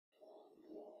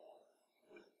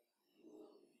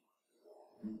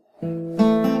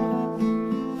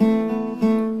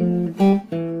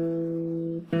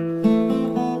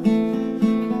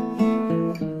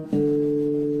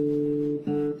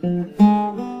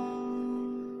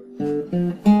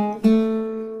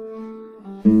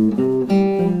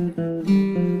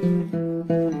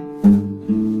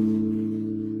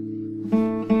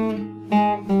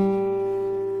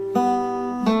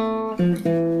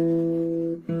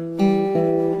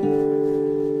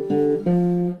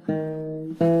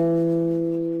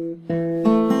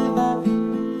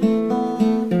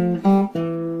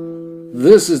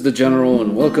This is the General,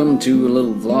 and welcome to a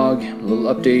little vlog, a little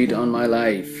update on my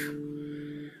life.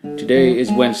 Today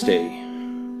is Wednesday,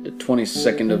 the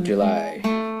 22nd of July.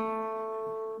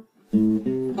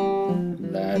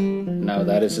 Now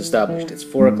that is established. It's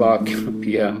 4 o'clock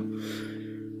p.m.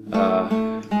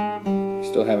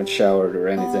 Still haven't showered or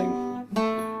anything,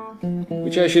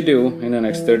 which I should do in the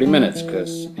next 30 minutes,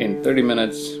 because in 30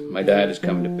 minutes my dad is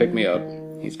coming to pick me up.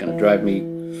 He's going to drive me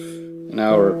an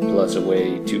hour plus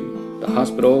away to the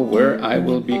hospital where I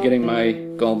will be getting my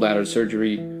gallbladder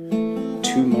surgery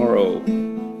tomorrow.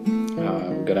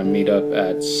 I'm gonna meet up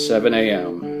at 7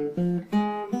 a.m.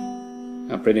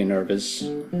 I'm pretty nervous.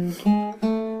 You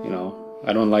know,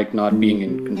 I don't like not being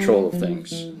in control of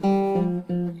things.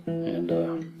 And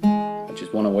I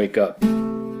just want to wake up.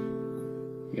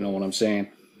 You know what I'm saying?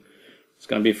 It's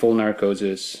gonna be full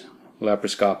narcosis,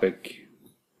 laparoscopic.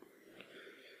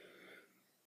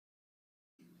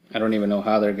 I don't even know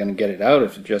how they're going to get it out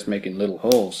if they're just making little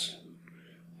holes.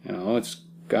 You know, it's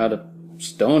got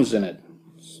stones in it.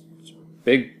 It's a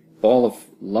big ball of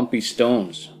lumpy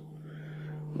stones.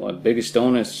 Well, the biggest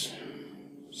stone is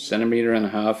 1.5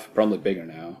 centimeters, probably bigger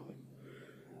now.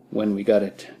 When we got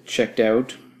it checked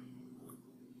out.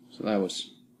 So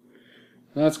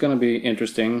that's going to be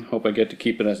interesting. Hope I get to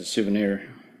keep it as a souvenir.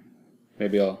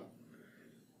 Maybe I'll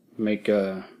make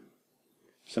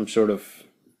some sort of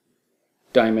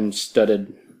diamond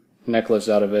studded necklace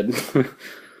out of it.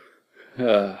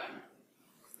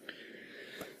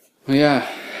 Yeah,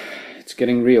 it's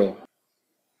getting real.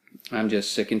 I'm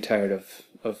just sick and tired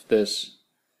of this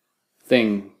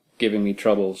thing giving me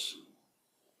troubles.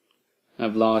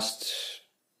 I've lost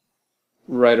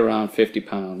right around 50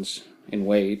 pounds in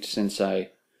weight since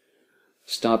I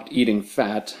stopped eating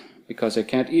fat, because I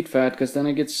can't eat fat because then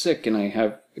I get sick and I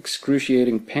have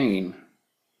excruciating pain.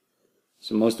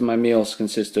 So most of my meals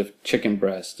consist of chicken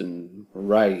breast and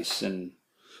rice and,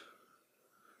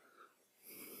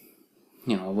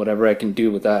 you know, whatever I can do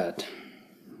with that.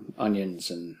 Onions,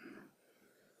 and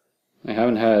I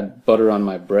haven't had butter on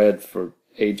my bread for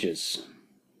ages.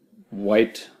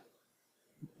 White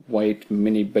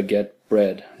mini baguette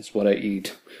bread is what I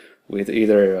eat, with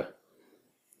either a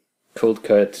cold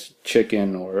cut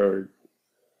chicken or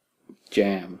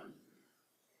jam.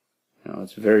 You know,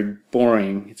 it's very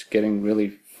boring. It's getting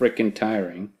really frickin'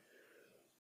 tiring.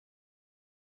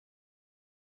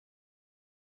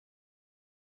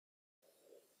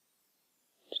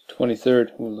 It's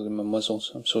 23rd. Ooh, look at my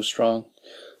muscles. I'm so strong.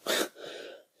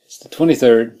 It's the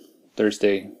 23rd,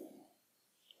 Thursday.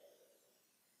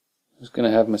 I was gonna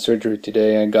have my surgery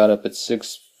today. I got up at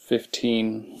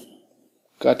 6:15.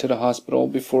 Got to the hospital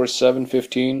before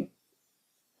 7:15.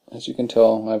 As you can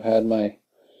tell, I've had my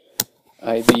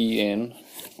IV in.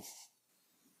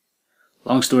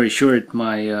 Long story short, you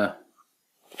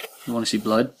want to see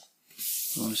blood?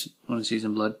 You want to see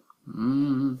some blood?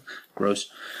 Gross.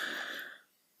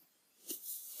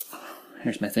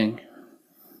 Here's my thing.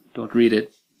 Don't read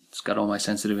it. It's got all my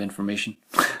sensitive information.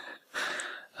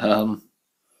 Yeah,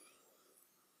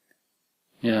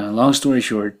 long story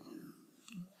short,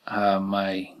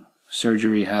 my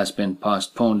surgery has been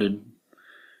postponed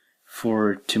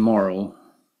for tomorrow.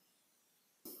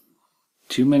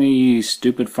 Too many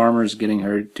stupid farmers getting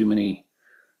hurt, too many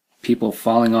people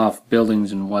falling off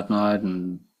buildings and whatnot,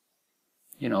 and,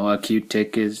 you know, acute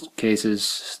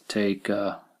cases take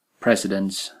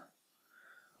precedence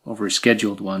over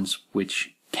scheduled ones,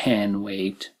 which can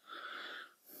wait.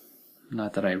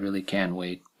 Not that I really can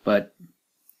wait, but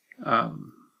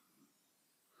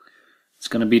it's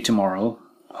going to be tomorrow,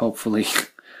 hopefully.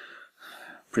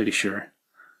 Pretty sure.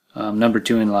 Number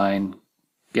 2 in line.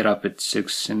 Get up at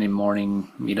 6 in the morning,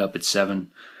 meet up at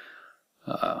 7.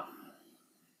 And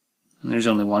there's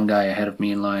only one guy ahead of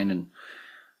me in line, and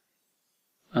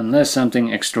unless something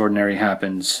extraordinary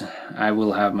happens, I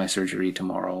will have my surgery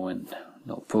tomorrow, and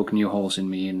they'll poke new holes in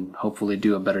me and hopefully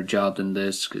do a better job than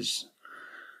this, because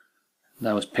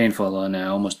that was painful and I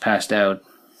almost passed out.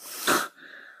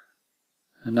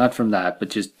 And not from that, but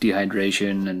just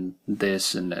dehydration and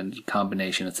this and a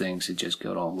combination of things. It just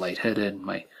got all lightheaded.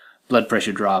 My blood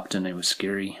pressure dropped and it was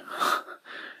scary.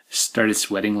 Started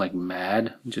sweating like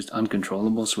mad, just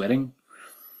uncontrollable sweating.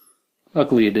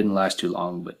 Luckily it didn't last too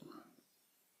long, but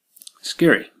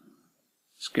scary.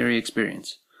 Scary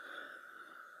experience.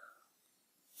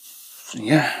 So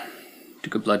yeah,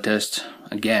 took a blood test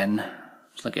again.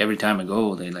 It's like every time I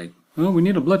go, they like, oh, we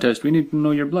need a blood test. We need to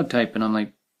know your blood type. And I'm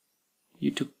like,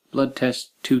 you took blood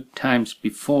tests 2 times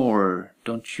before.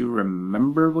 Don't you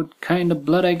remember what kind of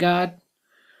blood I got?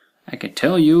 I can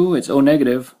tell you it's O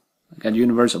negative. I got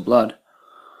universal blood.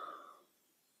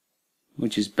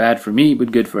 Which is bad for me,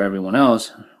 but good for everyone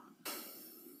else.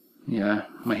 Yeah,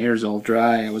 my hair's all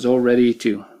dry. I was all ready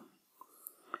to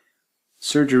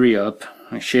surgery up.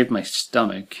 I shaved my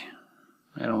stomach.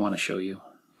 I don't want to show you.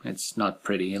 It's not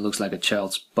pretty. It looks like a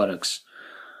child's buttocks.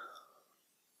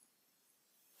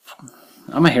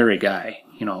 I'm a hairy guy,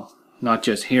 you know, not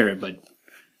just here, but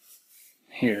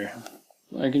here.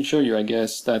 I can show you, I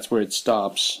guess. That's where it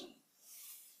stops.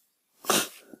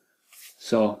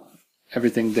 So,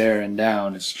 everything there and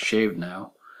down is shaved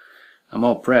now. I'm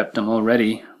all prepped. I'm all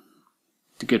ready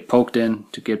to get poked in,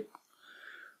 to get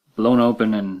blown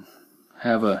open and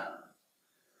have a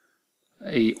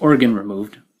organ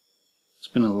removed. It's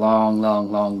been a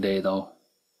long day though.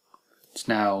 It's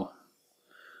now,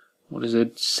 what is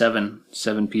it, 7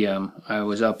 p.m. I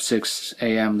was up 6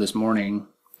 a.m. this morning,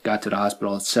 got to the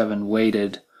hospital at 7,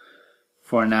 waited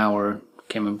for an hour,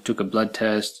 came and took a blood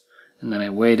test, and then I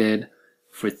waited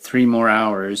for 3 more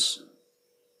hours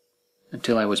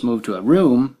until I was moved to a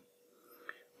room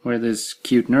where this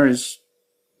cute nurse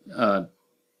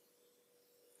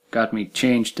got me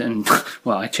changed, and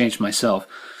well, I changed myself,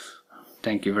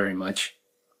 thank you very much,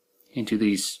 into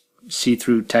these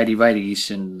see-through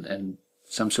tighty-whities and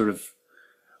some sort of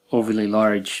overly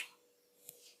large,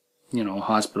 you know,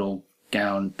 hospital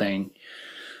gown thing,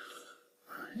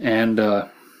 and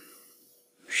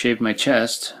shaved my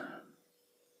chest.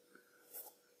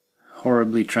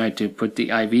 Horribly tried to put the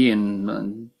IV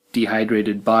in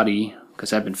dehydrated body,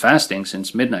 because I've been fasting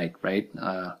since midnight, right?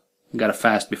 You gotta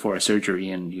fast before a surgery,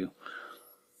 and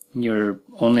you're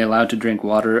only allowed to drink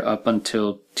water up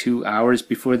until 2 hours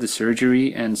before the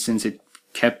surgery, and since it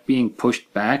kept being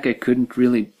pushed back, I couldn't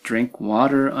really drink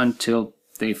water until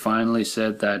they finally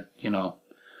said that, you know,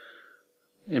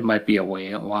 it might be a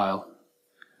while.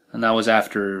 And that was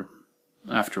after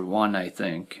 1, I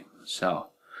think. So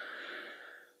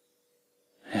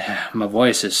my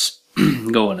voice is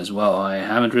going as well. I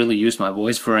haven't really used my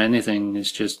voice for anything.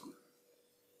 It's just,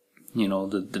 you know,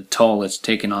 the toll it's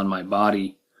taken on my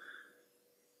body.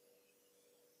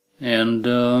 And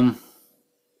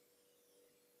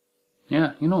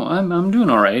yeah, you know, I'm doing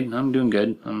all right. I'm doing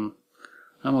good. I'm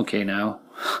okay now.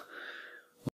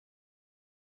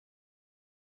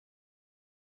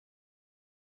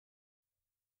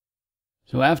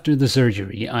 So after the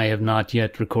surgery, I have not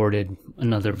yet recorded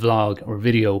another vlog or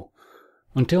video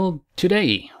until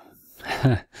today.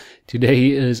 Today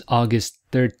is August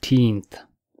 13th,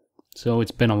 so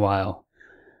it's been a while.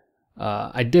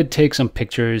 I did take some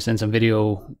pictures and some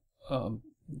video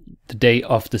the day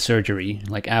of the surgery,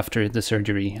 like after the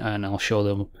surgery, and I'll show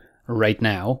them right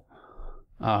now.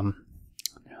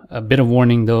 A bit of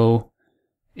warning though,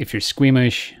 if you're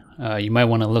squeamish, you might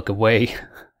want to look away.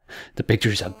 The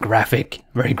pictures are graphic,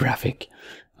 very graphic,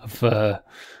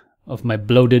 of my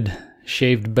bloated,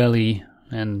 shaved belly,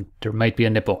 and there might be a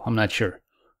nipple, I'm not sure.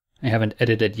 I haven't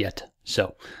edited yet,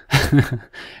 so.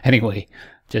 Anyway,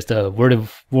 just a word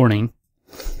of warning.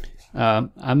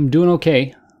 I'm doing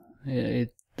okay.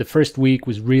 The first week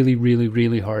was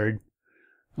really hard.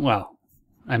 Well,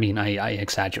 I mean, I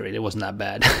exaggerate, it wasn't that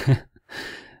bad.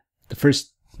 The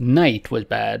first night was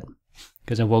bad,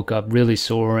 because I woke up really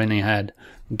sore and I had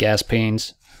gas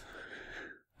pains.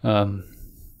 The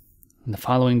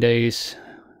following days,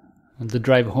 the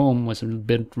drive home was a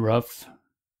bit rough,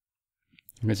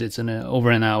 because it's over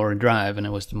an hour drive, and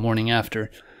it was the morning after.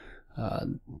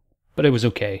 But it was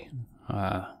okay.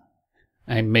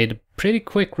 I made a pretty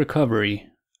quick recovery.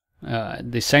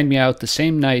 They signed me out the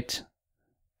same night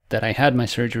that I had my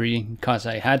surgery, because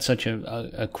I had such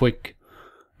a quick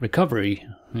recovery.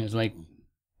 It was like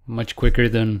much quicker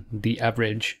than the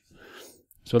average.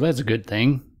 So that's a good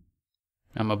thing.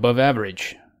 I'm above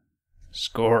average.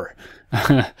 Score.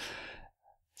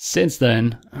 Since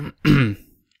then,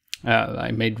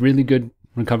 I made really good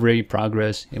recovery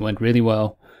progress. It went really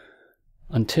well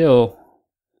until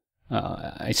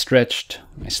I stretched.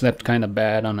 I slept kind of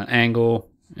bad on an angle,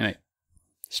 and I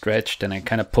stretched and I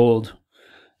kind of pulled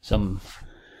some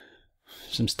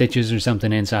stitches or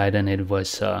something inside, and it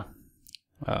was a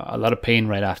lot of pain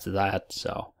right after that.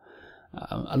 So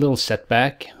a little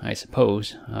setback, I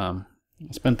suppose. I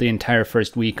spent the entire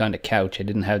first week on the couch. I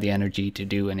didn't have the energy to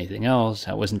do anything else.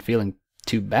 I wasn't feeling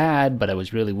too bad, but I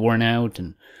was really worn out,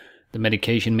 and the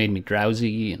medication made me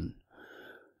drowsy, and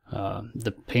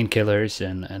the painkillers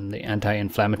and the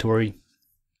anti-inflammatory.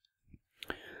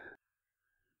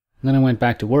 Then I went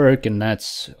back to work, and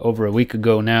that's over a week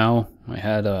ago now. I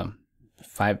had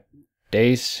 5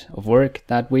 days of work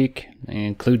that week. It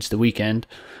includes the weekend.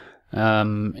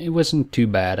 It wasn't too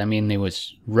bad. I mean, it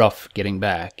was rough getting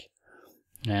back.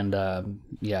 And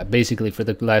yeah, basically for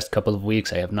the last couple of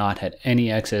weeks I have not had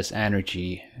any excess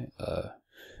energy.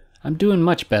 I'm doing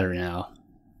much better now.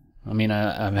 I mean,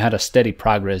 I've had a steady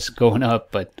progress going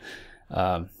up, but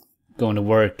going to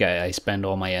work, I spend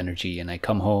all my energy, and I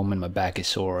come home and my back is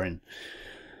sore, and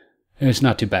it's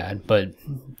not too bad. But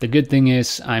the good thing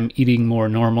is I'm eating more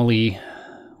normally,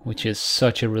 which is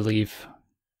such a relief.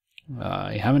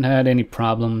 I haven't had any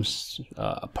problems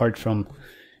apart from,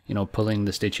 you know, pulling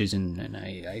the stitches, and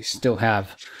I still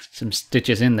have some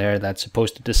stitches in there that's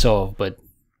supposed to dissolve, but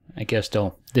I guess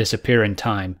they'll disappear in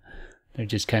time. They're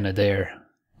just kind of there,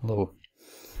 little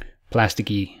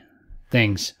plasticky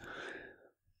things.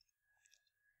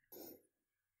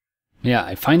 Yeah,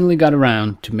 I finally got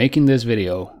around to making this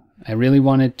video. I really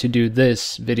wanted to do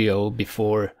this video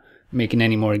before making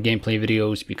any more gameplay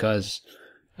videos because,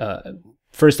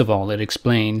 first of all, it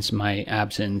explains my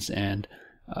absence, and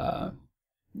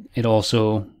it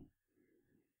also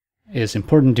is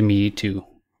important to me to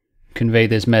convey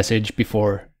this message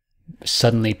before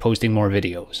suddenly posting more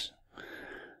videos.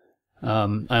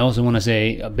 I also want to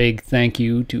say a big thank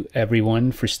you to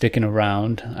everyone for sticking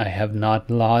around. I have not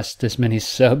lost as many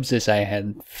subs as I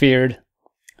had feared.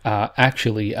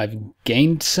 Actually, I've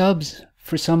gained subs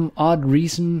for some odd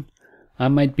reason. I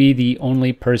might be the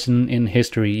only person in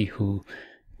history who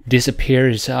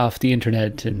disappears off the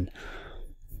internet and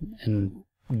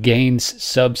gains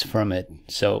subs from it.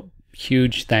 So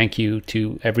huge thank you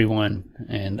to everyone,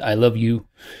 and I love you,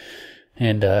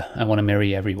 and I want to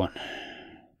marry everyone.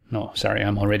 No, sorry,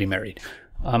 I'm already married.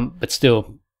 But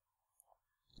still,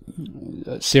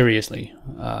 seriously,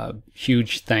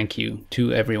 huge thank you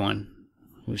to everyone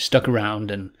who stuck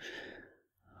around, and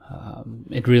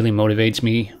it really motivates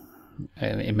me.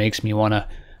 It makes me wanna.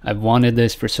 I've wanted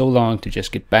this for so long, to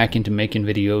just get back into making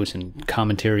videos and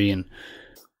commentary, and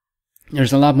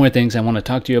there's a lot more things I want to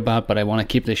talk to you about, but I want to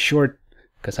keep this short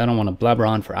because I don't want to blabber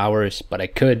on for hours, but I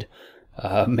could.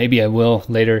 Maybe I will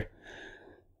later.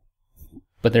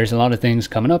 But there's a lot of things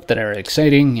coming up that are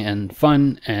exciting and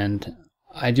fun, and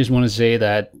I just want to say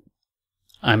that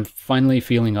I'm finally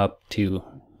feeling up to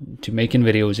making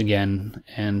videos again,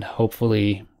 and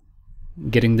hopefully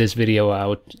getting this video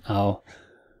out, I'll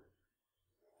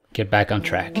get back on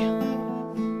track.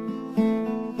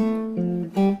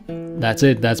 That's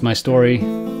it. That's my story.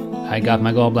 I got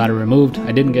my gallbladder removed.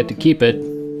 I didn't get to keep it,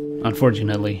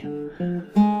 unfortunately,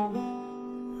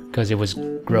 because it was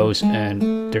gross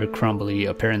and they're crumbly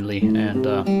apparently, and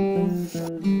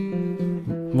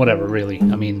whatever, really.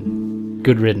 I mean,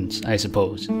 good riddance, I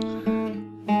suppose.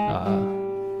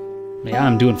 Yeah,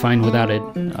 I'm doing fine without it.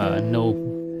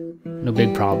 No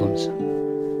big problems.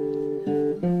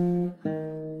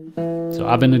 So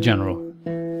I've been the General.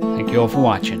 Thank you all for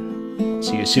watching.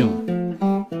 See you soon.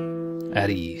 At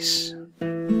ease.